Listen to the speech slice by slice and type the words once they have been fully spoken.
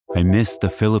I miss the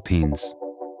Philippines.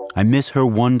 I miss her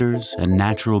wonders and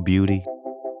natural beauty.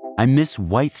 I miss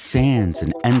white sands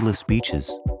and endless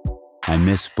beaches. I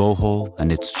miss Bohol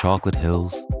and its chocolate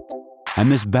hills. I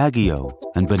miss Baguio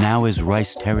and Banao's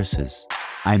rice terraces.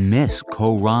 I miss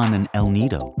Coron and El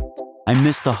Nido. I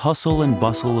miss the hustle and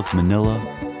bustle of Manila.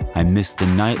 I miss the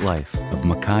nightlife of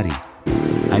Makati.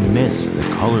 I miss the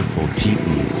colorful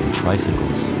jeepneys and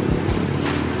tricycles.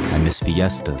 I miss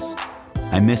fiestas.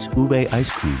 I miss ube ice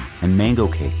cream and mango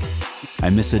cake. I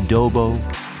miss adobo,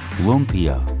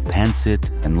 lumpia, pancit,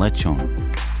 and lechon.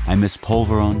 I miss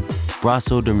polvoron,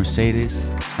 brazo de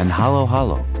Mercedes, and halo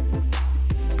halo.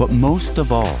 But most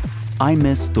of all, I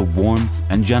miss the warmth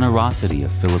and generosity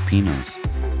of Filipinos.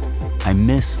 I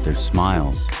miss their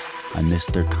smiles. I miss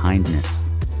their kindness.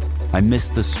 I miss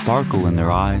the sparkle in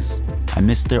their eyes. I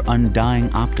miss their undying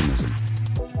optimism.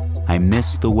 I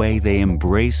miss the way they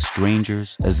embrace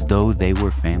strangers as though they were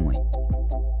family.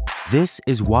 This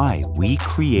is why we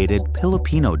created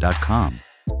Filipino.com.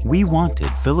 We wanted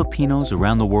Filipinos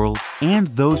around the world and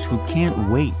those who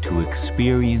can't wait to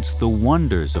experience the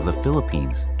wonders of the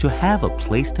Philippines to have a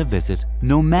place to visit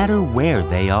no matter where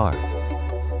they are.